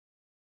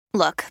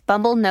Look,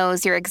 Bumble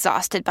knows you're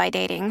exhausted by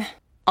dating.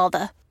 All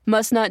the,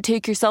 must not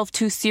take yourself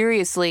too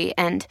seriously,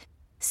 and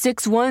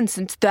 6'1"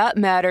 since that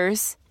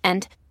matters.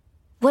 And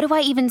what do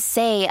I even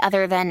say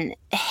other than,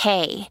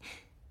 hey?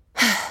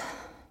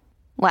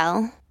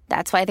 Well,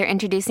 that's why they're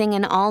introducing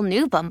an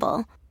all-new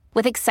Bumble,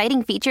 with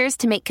exciting features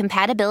to make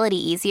compatibility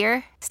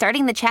easier,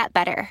 starting the chat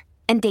better,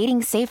 and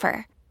dating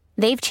safer.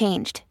 They've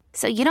changed,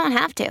 so you don't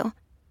have to.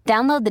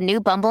 Download the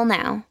new Bumble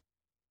now.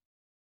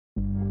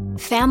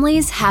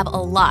 Families have a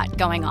lot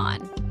going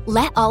on.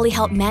 Let Ollie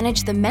help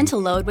manage the mental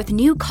load with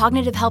new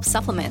cognitive help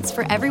supplements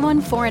for everyone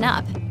 4 and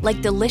up,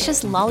 like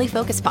delicious Lolly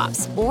Focus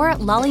Pops or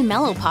Lolly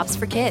Mellow Pops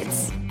for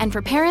kids. And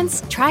for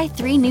parents, try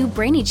 3 new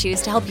Brainy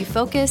Chews to help you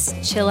focus,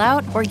 chill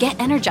out, or get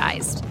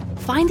energized.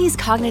 Find these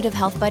cognitive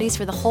health buddies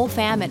for the whole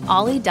fam at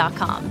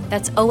ollie.com.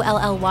 That's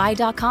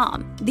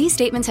OLLY.com. These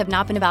statements have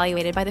not been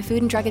evaluated by the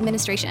Food and Drug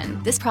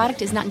Administration. This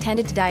product is not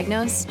intended to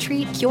diagnose,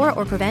 treat, cure,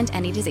 or prevent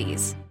any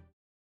disease.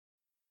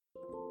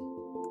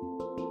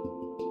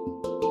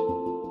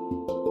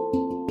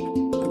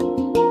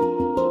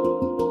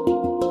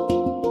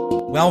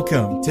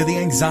 Welcome to the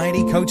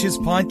Anxiety Coaches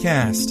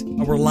Podcast,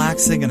 a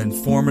relaxing and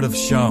informative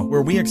show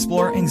where we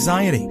explore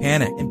anxiety,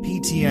 panic, and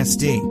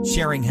PTSD,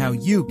 sharing how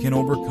you can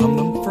overcome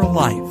them for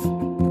life.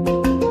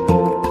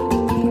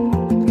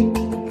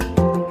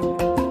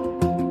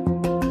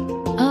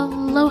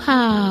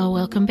 Aloha!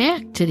 Welcome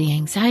back to the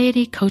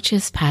Anxiety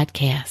Coaches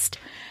Podcast.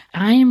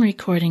 I am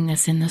recording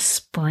this in the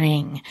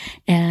spring,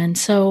 and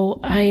so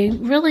I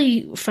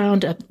really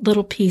found a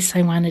little piece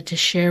I wanted to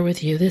share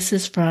with you. This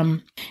is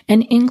from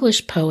an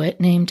English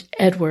poet named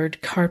Edward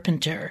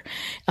Carpenter,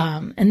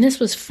 and this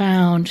was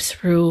found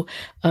through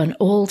an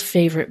old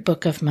favorite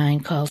book of mine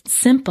called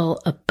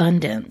Simple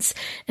Abundance,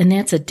 and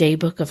that's a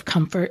daybook of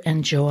comfort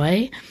and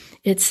joy.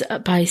 It's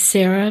by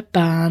Sarah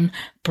Ban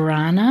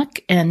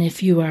Brannock, and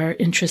if you are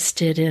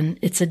interested in,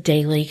 it's a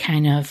daily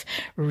kind of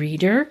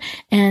reader.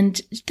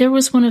 And there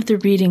was one of the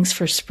readings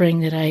for spring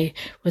that I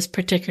was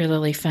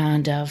particularly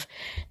fond of.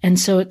 And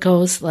so it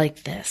goes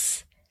like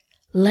this.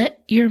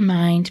 Let your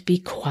mind be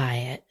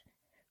quiet,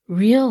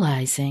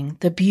 realizing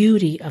the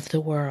beauty of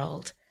the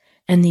world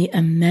and the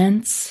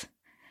immense,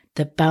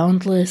 the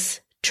boundless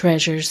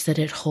treasures that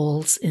it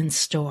holds in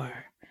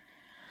store.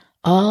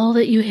 All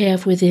that you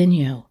have within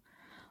you,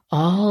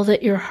 all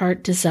that your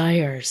heart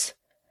desires,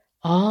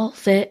 all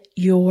that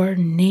your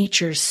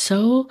nature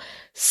so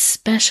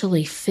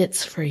specially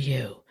fits for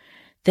you,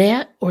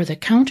 that or the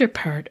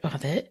counterpart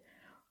of it,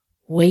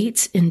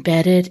 waits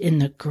embedded in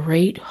the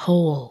great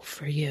whole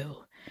for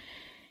you.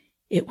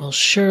 It will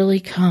surely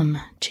come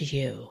to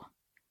you,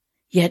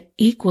 yet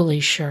equally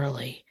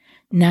surely,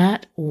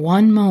 not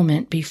one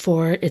moment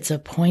before its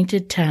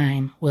appointed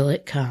time will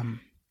it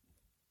come.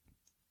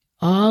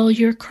 All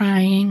your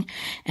crying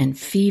and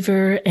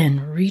fever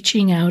and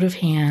reaching out of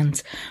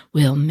hands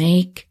will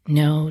make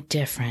no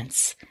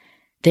difference.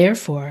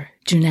 Therefore,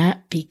 do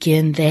not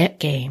begin that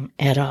game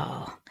at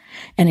all.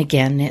 And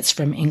again, that's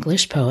from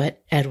English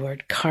poet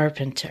Edward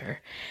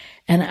Carpenter.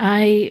 And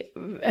I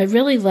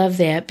really love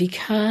that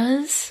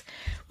because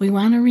we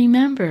want to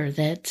remember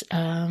that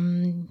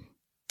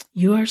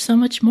you are so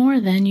much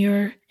more than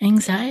your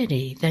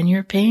anxiety, than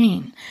your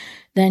pain,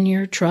 than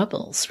your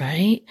troubles,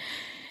 right?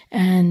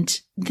 And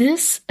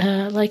this,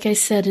 like I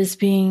said, is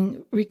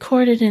being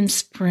recorded in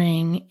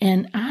spring,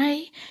 and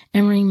I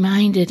am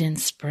reminded in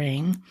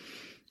spring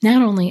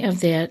not only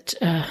of that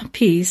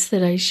piece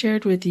that I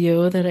shared with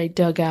you that I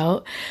dug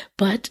out,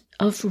 but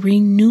of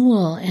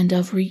renewal and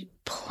of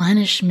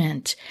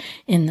replenishment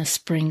in the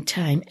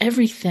springtime.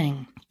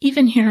 Everything,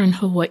 even here in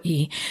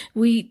Hawaii,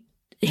 we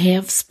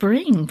have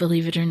spring,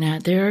 believe it or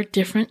not. There are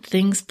different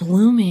things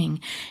blooming,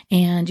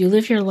 and you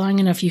live here long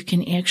enough, you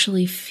can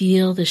actually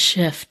feel the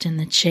shift and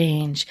the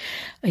change,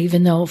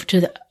 even though to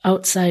the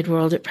outside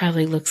world, it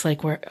probably looks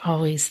like we're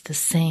always the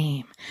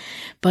same.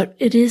 But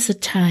it is a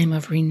time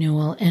of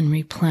renewal and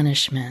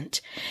replenishment.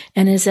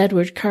 And as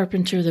Edward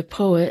Carpenter, the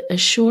poet,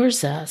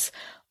 assures us,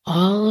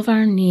 all of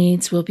our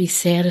needs will be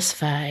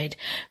satisfied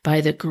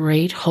by the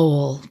great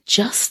whole,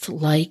 just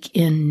like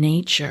in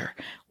nature.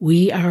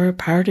 We are a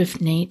part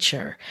of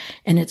nature,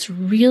 and it's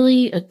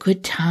really a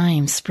good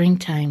time,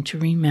 springtime, to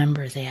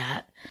remember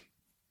that.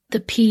 The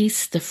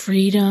peace, the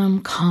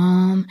freedom,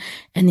 calm,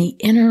 and the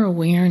inner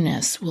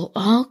awareness will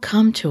all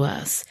come to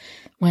us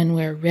when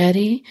we're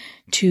ready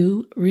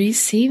to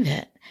receive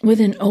it.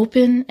 With an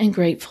open and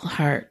grateful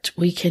heart,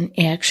 we can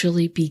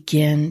actually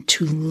begin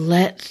to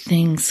let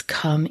things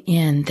come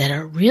in that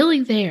are really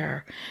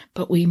there,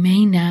 but we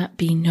may not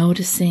be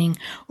noticing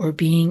or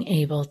being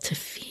able to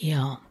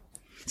feel.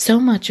 So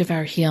much of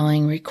our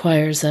healing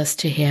requires us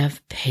to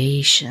have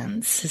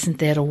patience. Isn't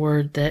that a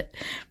word that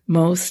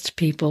most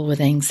people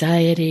with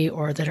anxiety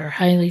or that are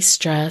highly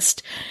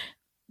stressed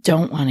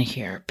don't want to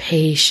hear?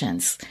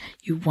 Patience.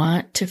 You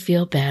want to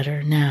feel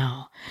better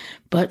now.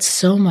 But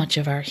so much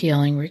of our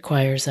healing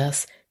requires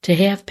us to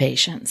have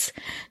patience,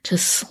 to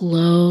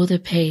slow the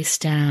pace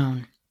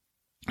down,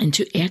 and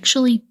to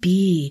actually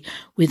be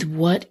with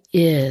what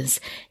is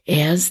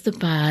as the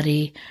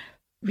body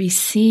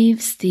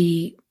receives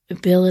the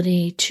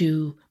ability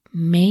to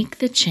make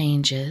the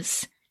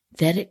changes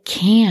that it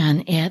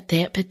can at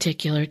that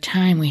particular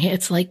time.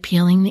 It's like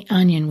peeling the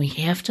onion. We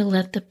have to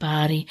let the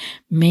body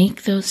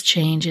make those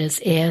changes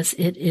as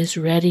it is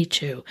ready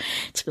to.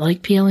 It's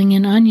like peeling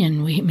an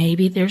onion.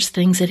 Maybe there's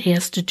things it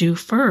has to do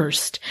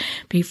first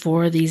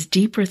before these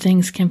deeper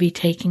things can be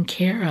taken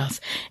care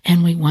of.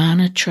 And we want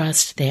to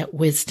trust that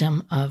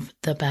wisdom of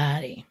the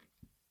body.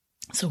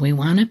 So we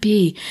want to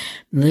be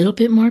a little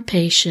bit more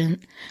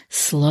patient,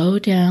 slow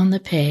down the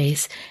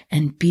pace,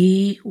 and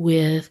be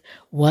with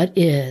what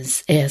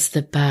is as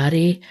the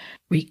body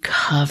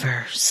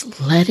recovers.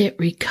 Let it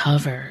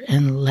recover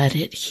and let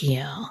it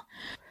heal.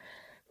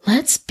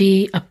 Let's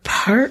be a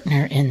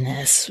partner in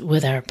this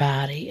with our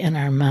body and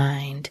our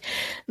mind.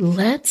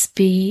 Let's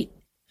be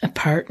a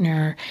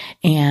partner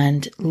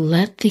and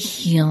let the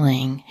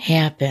healing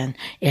happen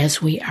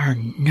as we are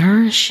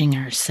nourishing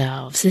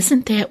ourselves.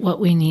 Isn't that what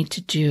we need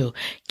to do?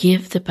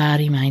 Give the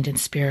body, mind, and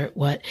spirit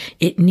what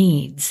it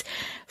needs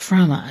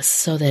from us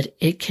so that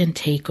it can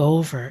take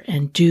over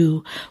and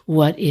do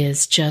what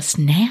is just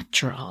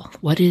natural,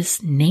 what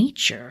is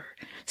nature.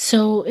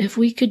 So if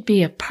we could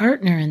be a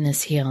partner in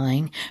this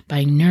healing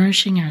by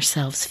nourishing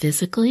ourselves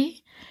physically,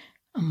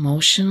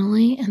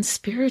 emotionally, and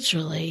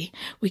spiritually,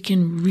 we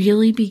can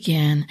really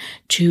begin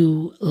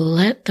to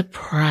let the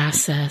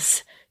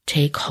process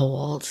take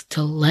hold,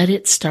 to let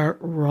it start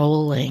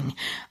rolling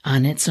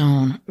on its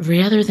own,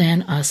 rather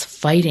than us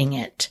fighting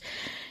it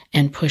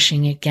and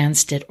pushing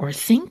against it or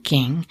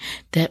thinking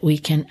that we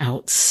can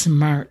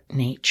outsmart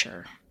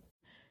nature.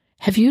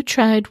 Have you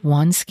tried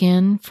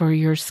OneSkin for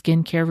your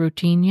skincare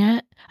routine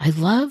yet? I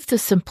love the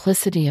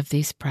simplicity of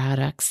these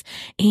products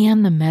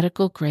and the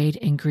medical grade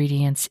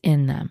ingredients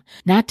in them,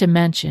 not to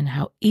mention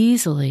how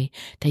easily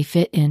they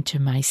fit into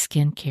my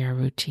skincare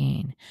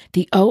routine.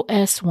 The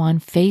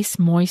OS1 Face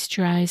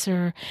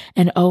Moisturizer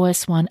and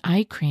OS1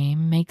 Eye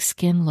Cream make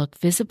skin look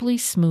visibly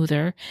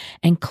smoother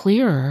and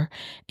clearer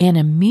and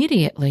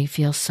immediately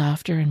feel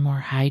softer and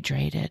more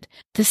hydrated.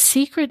 The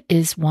secret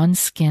is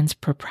OneSkin's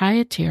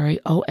proprietary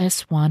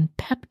OS1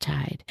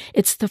 peptide.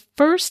 It's the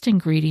first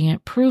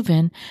ingredient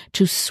proven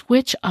to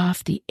switch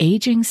off the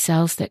aging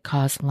cells that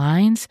cause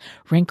lines,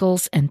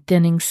 wrinkles, and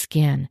thinning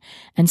skin,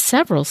 and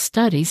several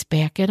studies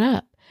back it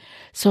up.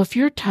 So if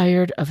you're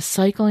tired of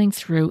cycling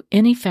through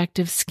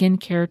ineffective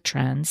skincare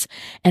trends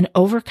and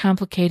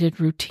overcomplicated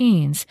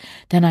routines,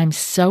 then I'm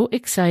so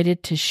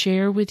excited to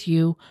share with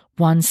you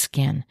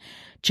OneSkin.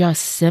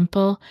 Just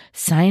simple,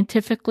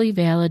 scientifically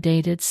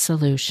validated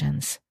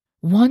solutions.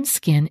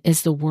 OneSkin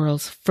is the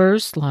world's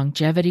first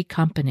longevity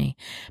company.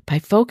 By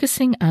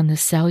focusing on the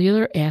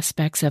cellular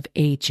aspects of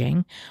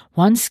aging,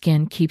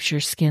 OneSkin keeps your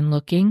skin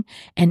looking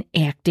and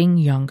acting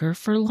younger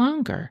for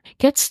longer.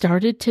 Get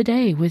started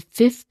today with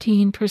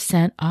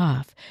 15%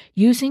 off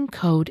using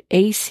code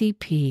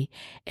ACP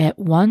at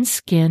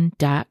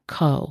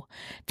oneskin.co.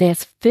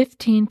 That's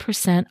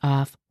 15%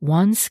 off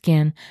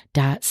oneskin.co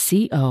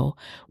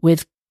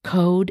with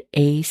code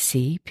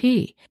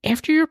ACP.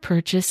 After your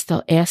purchase,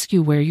 they'll ask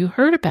you where you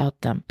heard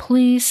about them.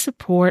 Please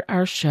support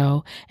our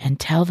show and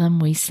tell them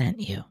we sent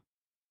you.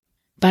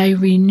 By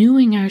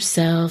renewing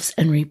ourselves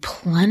and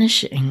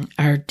replenishing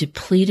our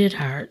depleted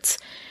hearts,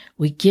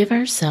 we give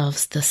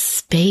ourselves the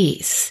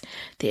space,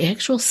 the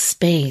actual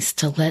space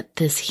to let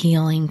this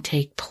healing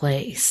take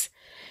place.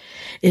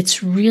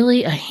 It's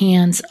really a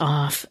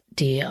hands-off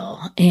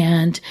deal,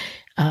 and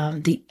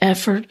the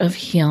effort of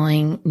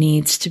healing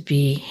needs to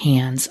be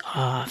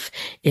hands-off.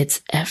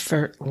 It's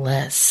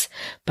effortless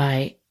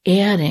by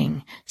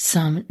adding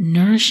some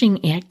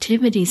nourishing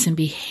activities and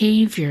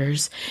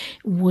behaviors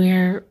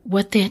where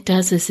what that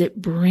does is it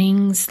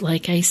brings,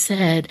 like I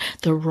said,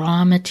 the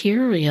raw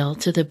material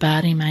to the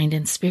body, mind,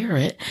 and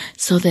spirit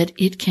so that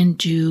it can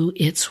do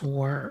its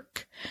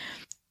work.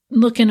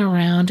 Looking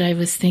around, I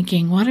was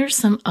thinking, what are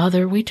some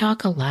other, we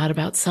talk a lot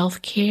about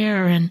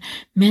self-care and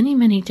many,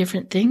 many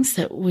different things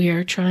that we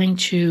are trying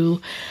to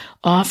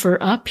offer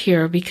up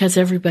here because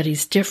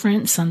everybody's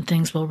different. Some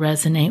things will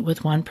resonate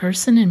with one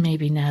person and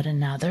maybe not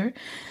another.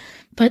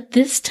 But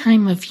this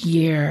time of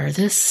year,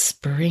 this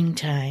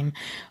springtime,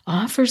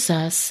 offers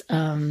us,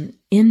 in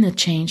the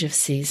change of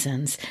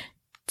seasons,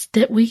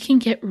 that we can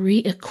get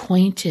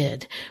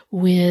reacquainted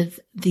with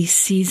the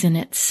season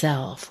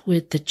itself,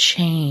 with the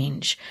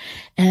change.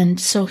 And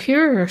so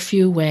here are a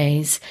few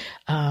ways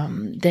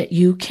that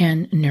you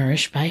can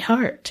nourish by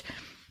heart.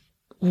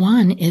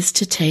 One is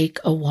to take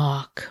a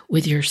walk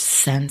with your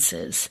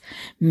senses.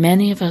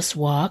 Many of us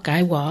walk.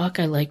 I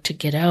like to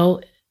get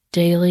out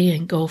daily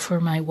and go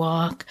for my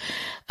walk.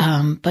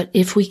 But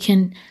if we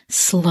can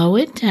slow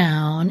it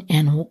down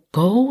and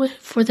go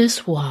for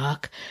this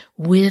walk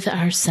with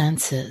our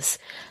senses,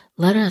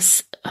 let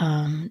us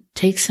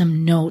take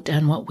some note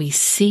on what we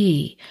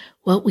see,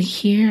 what we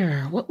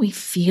hear, what we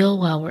feel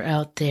while we're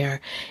out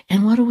there,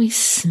 and what do we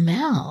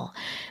smell?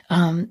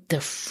 The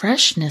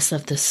freshness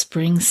of the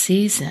spring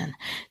season.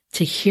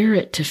 to hear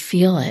it, to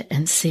feel it,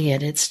 and see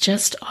it. It's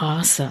just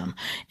awesome.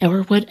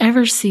 Or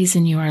whatever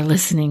season you are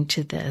listening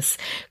to this,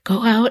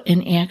 go out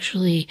and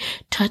actually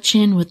touch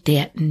in with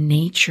that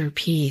nature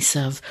piece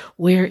of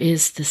where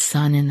is the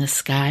sun in the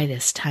sky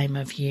this time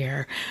of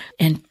year,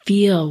 and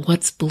feel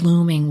what's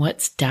blooming,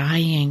 what's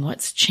dying,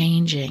 what's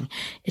changing.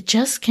 It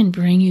just can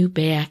bring you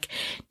back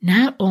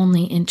not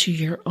only into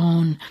your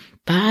own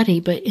body,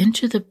 but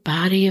into the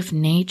body of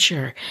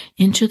nature,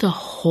 into the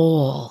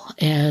whole,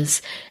 as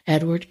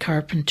Edward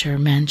Carpenter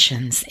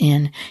mentions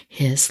in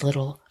his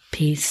little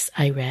piece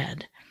I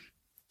read.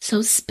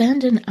 So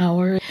spend an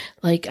hour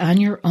on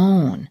your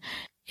own.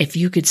 If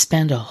you could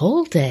spend a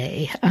whole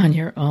day on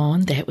your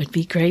own, that would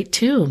be great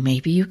too.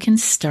 Maybe you can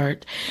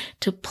start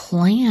to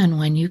plan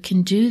when you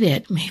can do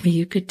that. Maybe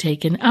you could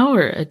take an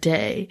hour a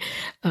day.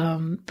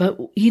 But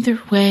either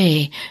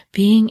way,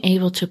 being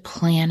able to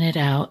plan it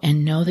out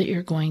and know that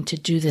you're going to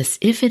do this,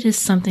 if it is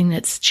something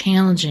that's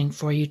challenging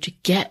for you to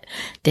get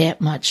that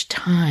much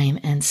time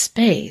and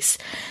space.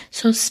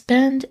 So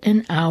spend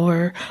an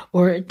hour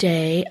or a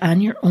day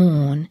on your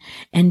own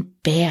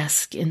and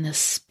bask in the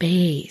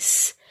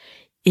space,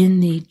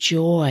 in the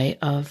joy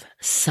of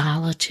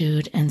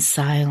solitude and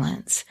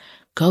silence.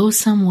 Go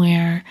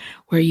somewhere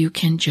where you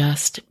can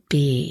just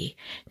be.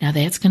 Now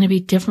that's going to be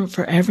different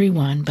for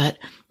everyone, but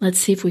let's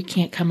see if we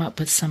can't come up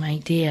with some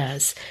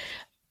ideas.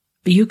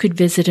 You could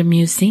visit a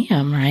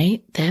museum,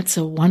 right? That's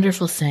a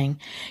wonderful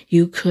thing.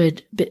 You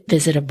could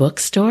visit a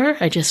bookstore.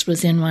 I just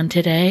was in one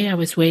today. I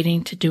was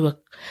waiting to do a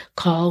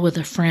call with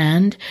a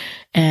friend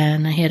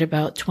and I had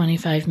about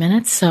 25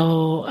 minutes.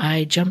 So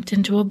I jumped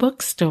into a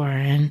bookstore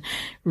and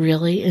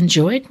really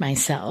enjoyed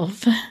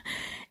myself.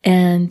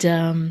 And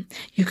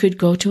you could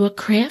go to a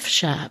craft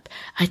shop.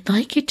 I'd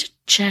like you to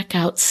check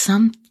out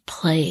some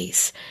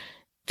place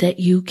that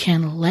you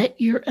can let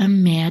your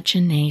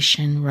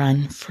imagination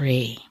run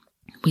free.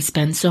 We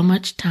spend so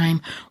much time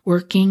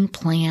working,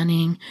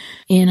 planning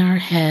in our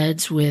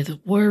heads with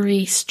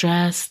worry,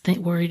 stress,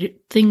 worried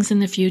things in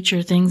the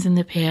future, things in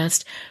the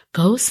past.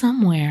 Go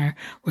somewhere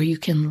where you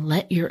can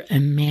let your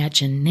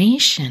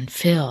imagination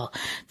fill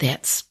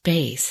that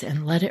space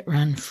and let it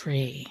run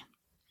free.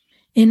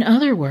 In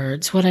other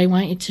words, what I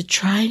want you to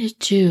try to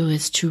do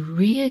is to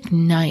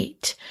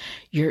reignite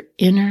your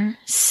inner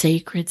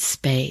sacred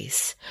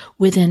space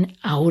with an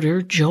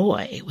outer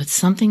joy, with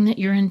something that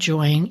you're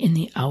enjoying in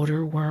the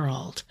outer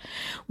world.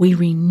 We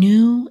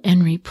renew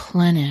and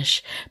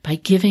replenish by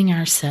giving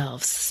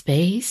ourselves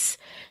space,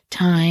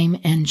 time,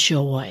 and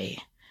joy.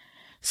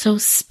 So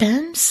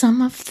spend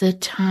some of the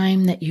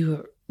time that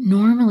you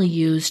normally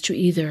use to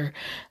either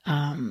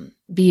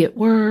be at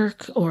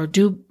work or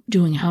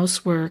doing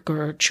housework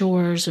or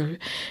chores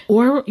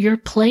or your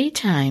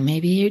playtime.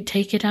 Maybe you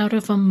take it out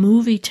of a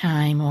movie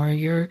time or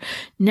your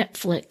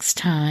Netflix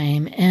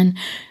time and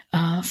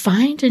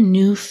find a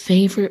new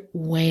favorite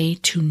way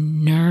to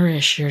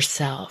nourish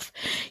yourself.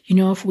 You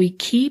know, if we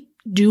keep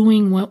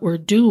doing what we're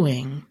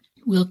doing,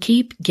 we'll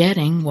keep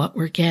getting what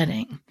we're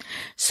getting.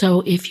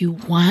 So if you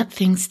want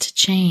things to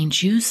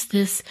change, use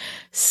this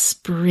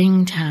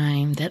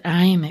springtime that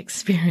I am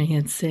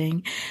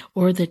experiencing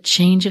or the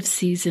change of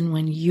season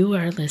when you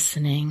are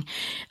listening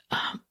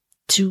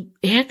to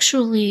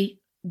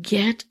actually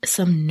get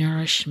some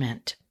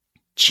nourishment.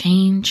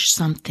 Change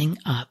something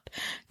up.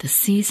 The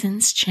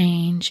seasons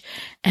change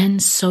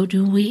and so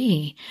do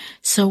we.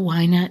 So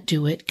why not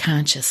do it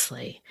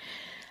consciously?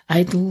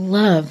 I'd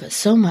love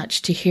so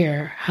much to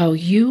hear how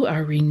you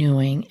are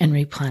renewing and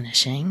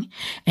replenishing.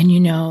 And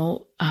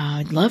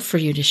I'd love for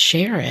you to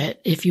share it.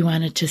 If you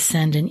wanted to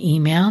send an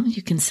email,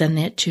 you can send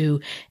that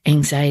to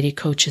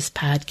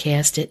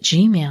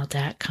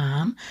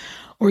anxietycoachespodcast@gmail.com,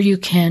 or you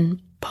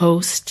can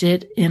post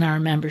it in our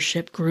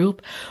membership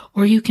group,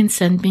 or you can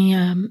send me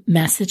a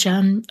message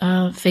on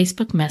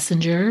Facebook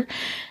Messenger.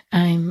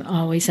 I'm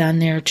always on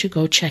there to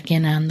go check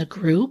in on the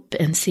group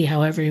and see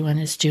how everyone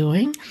is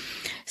doing.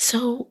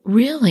 So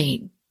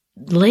really,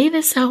 lay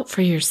this out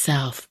for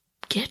yourself.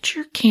 Get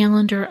your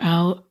calendar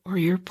out or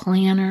your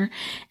planner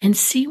and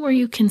see where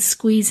you can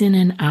squeeze in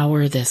an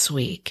hour this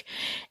week.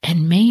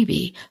 And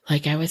maybe,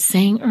 like I was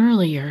saying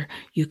earlier,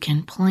 you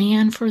can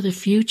plan for the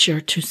future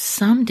to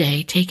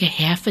someday take a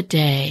half a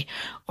day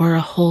or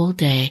a whole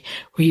day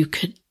where you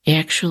could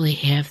actually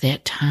have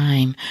that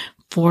time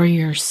for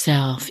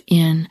yourself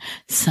in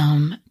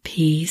some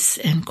peace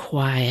and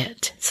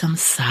quiet, some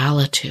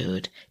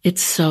solitude.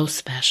 It's so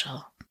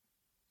special.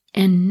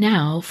 And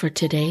now for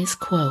today's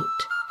quote.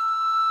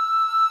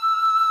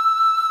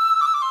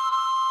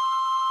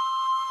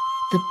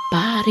 The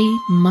body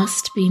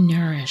must be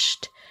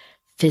nourished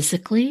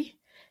physically,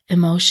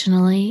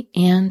 emotionally,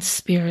 and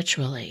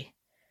spiritually.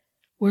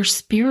 We're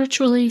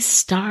spiritually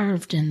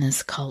starved in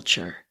this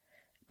culture,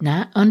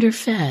 not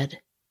underfed,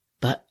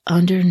 but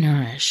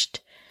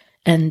undernourished.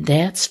 And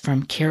that's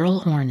from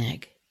Carol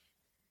Hornig.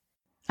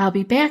 I'll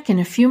be back in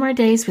a few more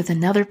days with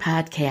another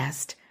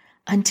podcast.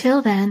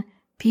 Until then,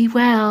 be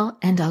well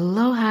and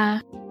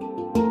aloha.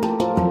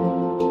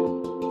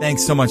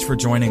 Thanks so much for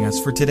joining us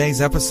for today's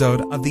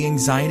episode of the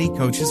Anxiety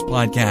Coaches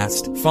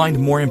Podcast. Find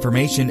more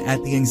information at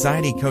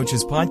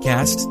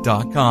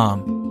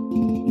theanxietycoachespodcast.com.